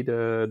especially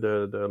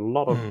the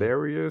lot of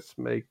barriers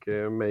make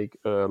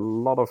a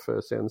lot of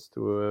sense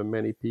to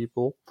many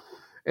people,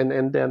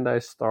 and then they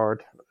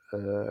start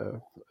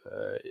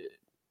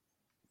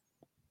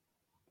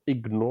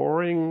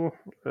ignoring.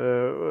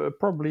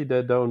 Probably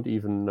they don't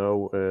even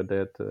know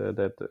that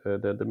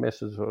the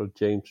message of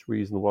James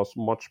Reason was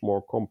much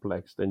more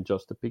complex than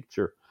just a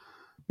picture,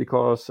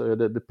 because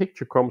the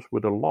picture comes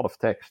with a lot of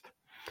text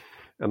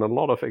and a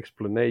lot of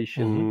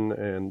explanation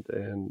and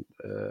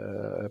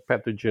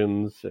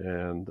pathogens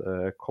and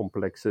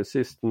complex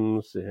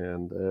systems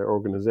and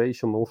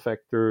organizational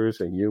factors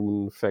and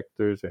human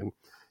factors and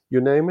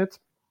you name it.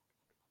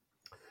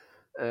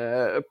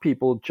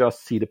 People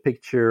just see the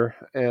picture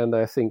and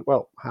I think,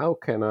 well, how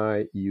can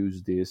I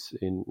use this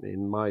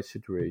in my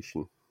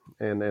situation?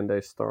 And then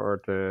they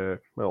start,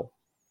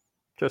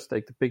 just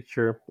take the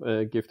picture,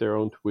 give their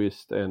own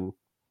twist, and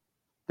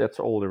that's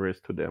all there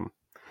is to them.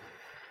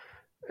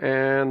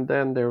 And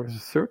then there's a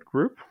third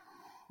group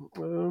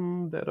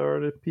that are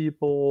the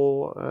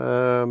people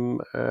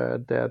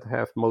that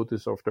have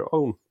motives of their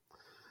own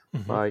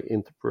by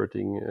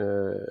interpreting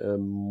a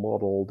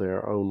model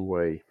their own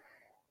way.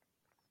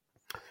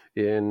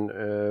 In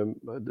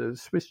the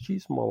Swiss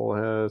cheese model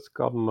has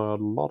gotten a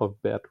lot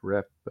of bad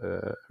rep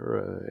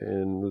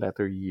in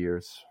latter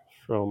years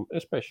from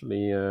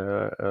especially,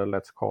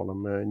 let's call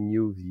them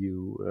new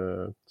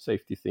view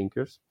safety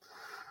thinkers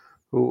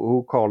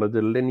who call it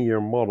the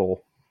linear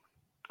model,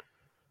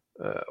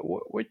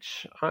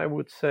 which I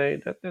would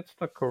say that's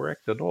not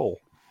correct at all.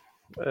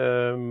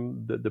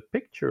 The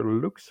picture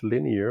looks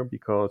linear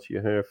because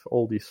you have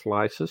all these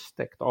slices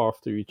stacked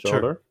after each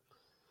other.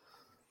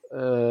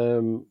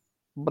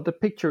 But the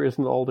picture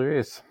isn't all there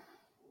is.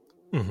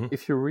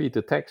 If you read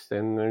the text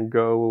and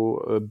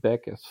go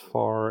back as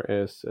far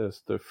as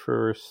the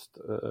first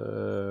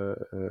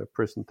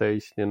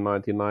presentation in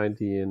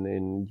 1990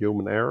 in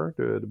Human Error,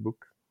 the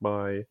book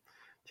by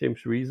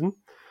James Reason,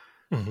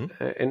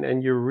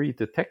 and you read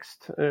the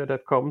text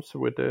that comes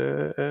with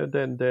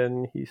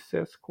then he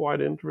says quite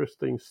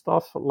interesting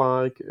stuff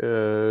like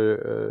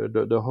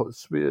the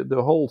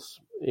holes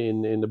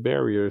in the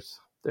barriers,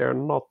 they're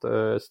not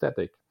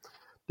static.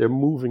 They're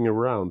moving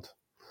around.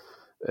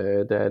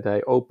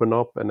 they open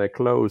up and they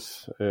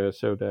close,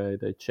 so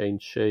they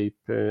change shape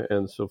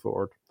and so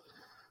forth.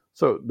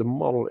 So the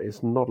model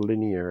is not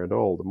linear at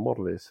all. The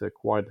model is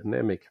quite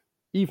dynamic,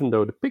 even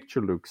though the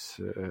picture looks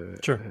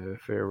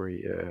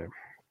very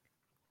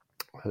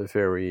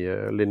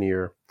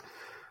linear.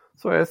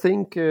 So I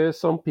think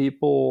some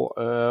people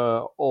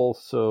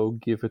also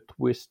give a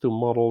twist to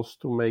models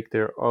to make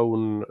their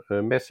own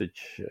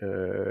message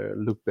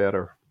look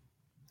better.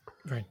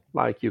 Right.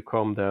 Like you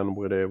come then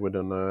with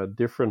a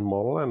different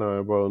model, and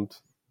I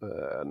won't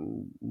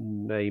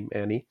name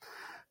any,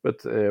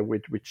 but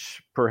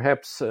which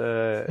perhaps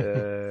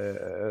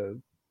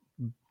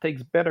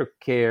takes better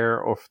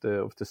care of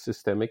the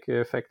systemic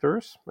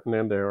factors, and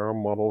then there are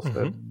models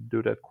that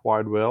do that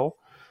quite well.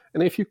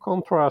 And if you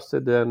contrast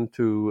it then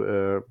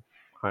to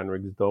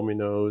Heinrich's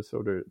dominoes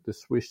or the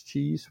Swiss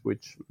cheese,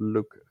 which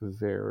look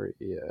very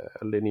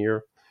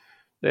linear,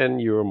 then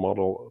your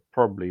model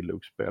probably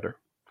looks better.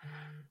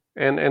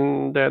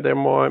 And there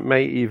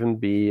may even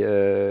be,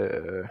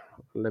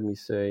 let me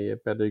say, a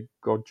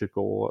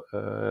pedagogical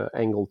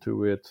angle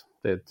to it,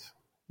 that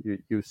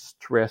you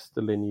stress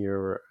the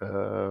linear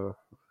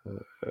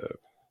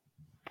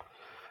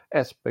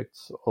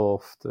aspects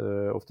of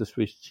the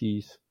Swiss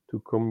cheese to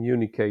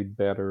communicate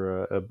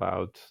better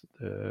about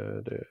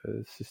the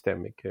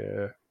systemic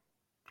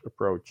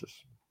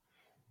approaches.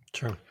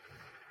 Sure.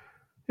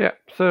 Yeah,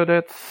 so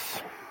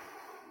that's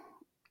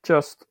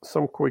just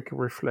some quick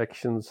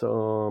reflections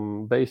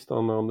based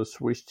on the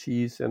Swiss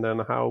cheese, and then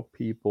how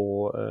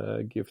people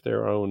give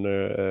their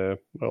own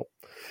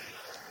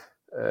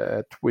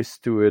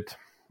twist to it.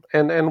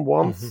 And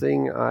one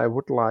thing I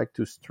would like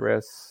to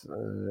stress,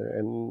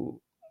 and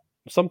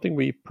something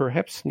we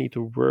perhaps need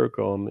to work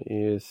on,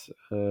 is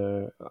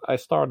I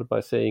started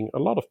by saying a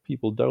lot of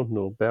people don't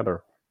know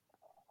better.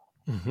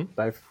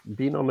 They've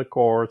been on a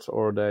course,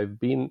 or they've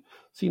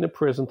seen a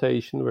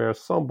presentation where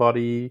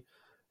somebody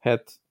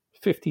had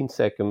 15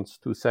 seconds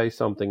to say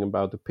something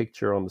about the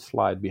picture on the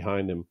slide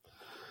behind him.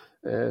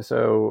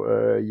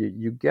 So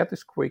you get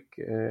this quick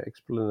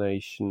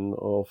explanation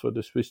of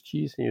the Swiss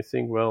cheese, and you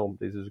think, well,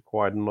 this is a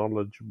quite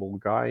knowledgeable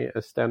guy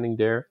standing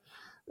there.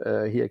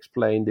 He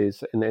explained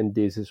this, and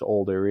this is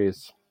all there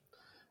is.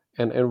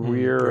 And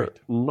we're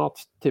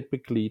not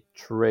typically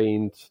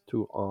trained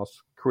to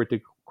ask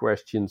critical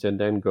questions and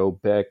then go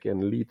back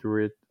and read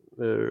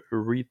the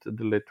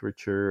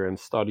literature and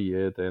study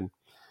it, and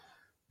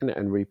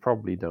we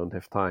probably don't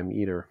have time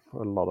either,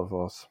 a lot of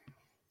us.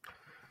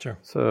 Sure.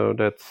 So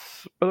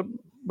that's,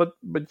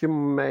 but you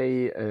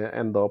may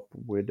end up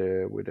with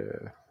a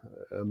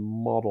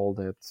model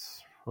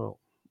that's, well,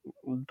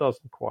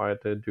 doesn't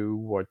quite do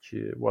what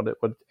it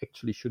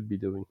actually should be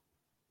doing.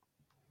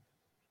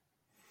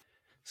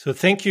 So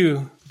thank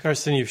you,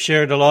 Carsten. You've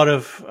shared a lot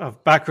of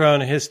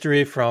background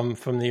history from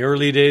the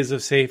early days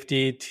of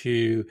safety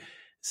to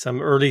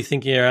some early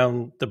thinking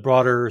around the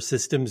broader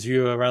systems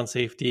view around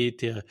safety,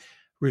 to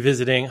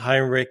revisiting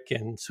Heinrich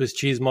and Swiss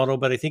cheese model.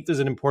 But I think there's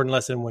an important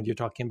lesson in what you're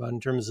talking about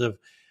in terms of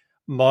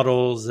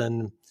models.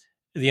 And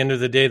at the end of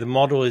the day, the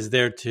model is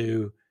there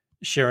to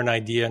share an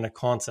idea and a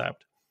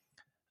concept.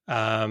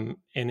 And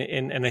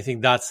I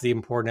think that's the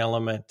important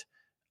element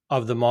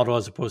of the model,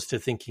 as opposed to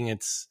thinking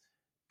it's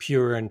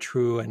pure and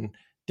true and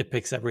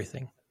depicts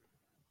everything.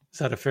 Is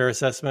that a fair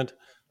assessment?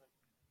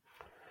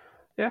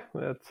 Yeah,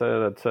 that's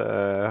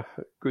a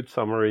good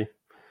summary.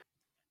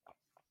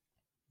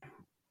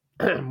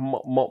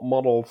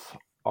 Models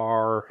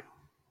are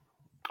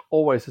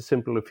always a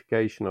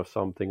simplification of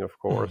something, of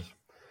course.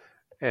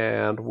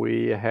 And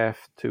we have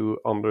to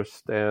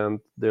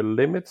understand the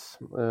limits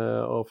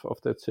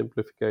of that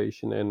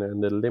simplification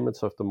and the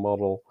limits of the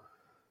model.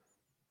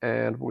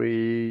 And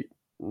we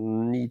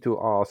need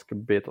to ask a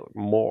bit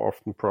more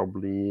often,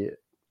 probably,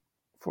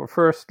 for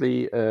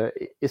firstly,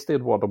 is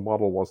that what the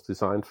model was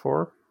designed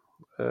for?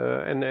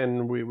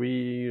 And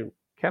we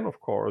can, of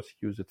course,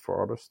 use it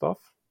for other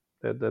stuff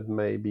that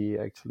may be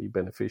actually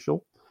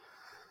beneficial,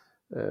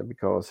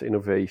 because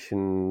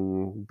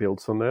innovation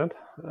builds on that.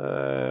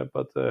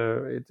 But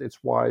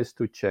it's wise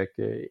to check,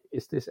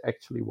 is this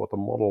actually what the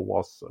model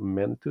was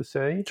meant to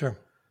say? Sure.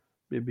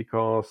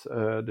 Because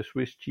the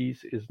Swiss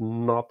cheese is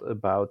not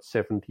about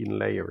 17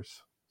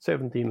 layers.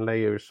 17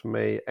 layers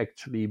may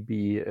actually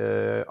be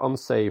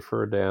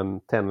unsafer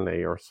than 10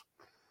 layers,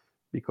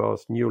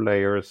 because new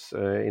layers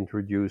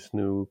introduce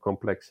new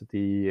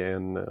complexity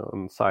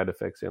and side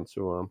effects and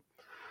so on.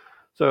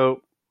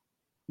 So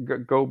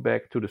go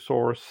back to the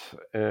source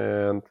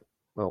and,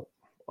 well,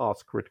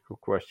 ask critical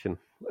question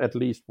at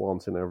least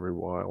once in every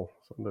while.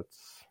 So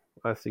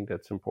I think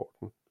that's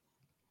important.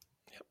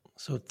 Yep.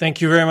 So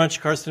thank you very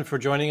much, Carsten, for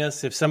joining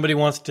us. If somebody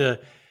wants to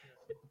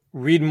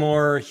read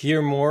more,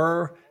 hear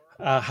more,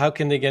 how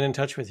can they get in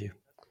touch with you?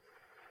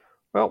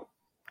 Well,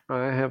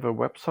 I have a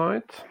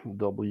website,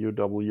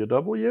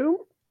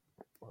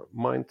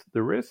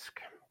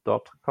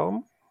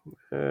 www.mindtherisk.com,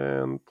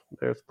 and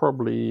there's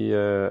probably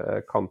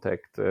a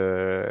contact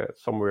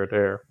somewhere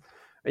there,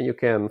 and you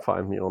can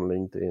find me on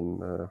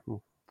LinkedIn,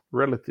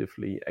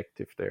 relatively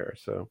active there,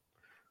 so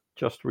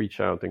just reach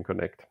out and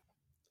connect.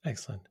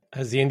 Excellent.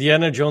 As the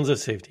Indiana Jones of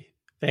safety.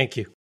 Thank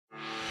you.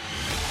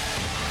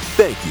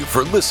 Thank you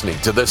for listening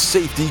to the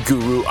Safety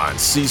Guru on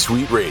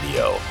C-Suite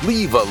Radio.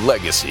 Leave a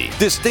legacy.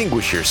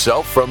 Distinguish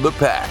yourself from the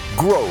pack.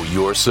 Grow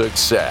your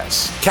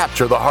success.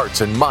 Capture the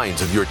hearts and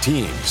minds of your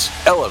teams.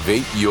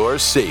 Elevate your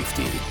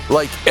safety.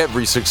 Like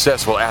every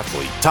successful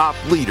athlete, top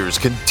leaders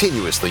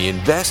continuously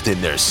invest in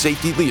their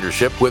safety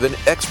leadership with an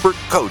expert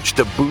coach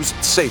to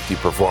boost safety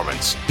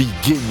performance.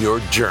 Begin your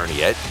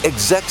journey at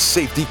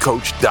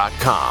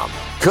execsafetycoach.com.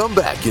 Come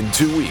back in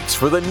 2 weeks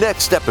for the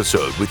next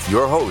episode with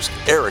your host,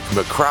 Eric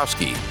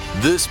McCrowski.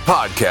 This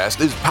podcast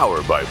is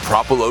powered by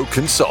Propolo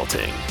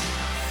Consulting.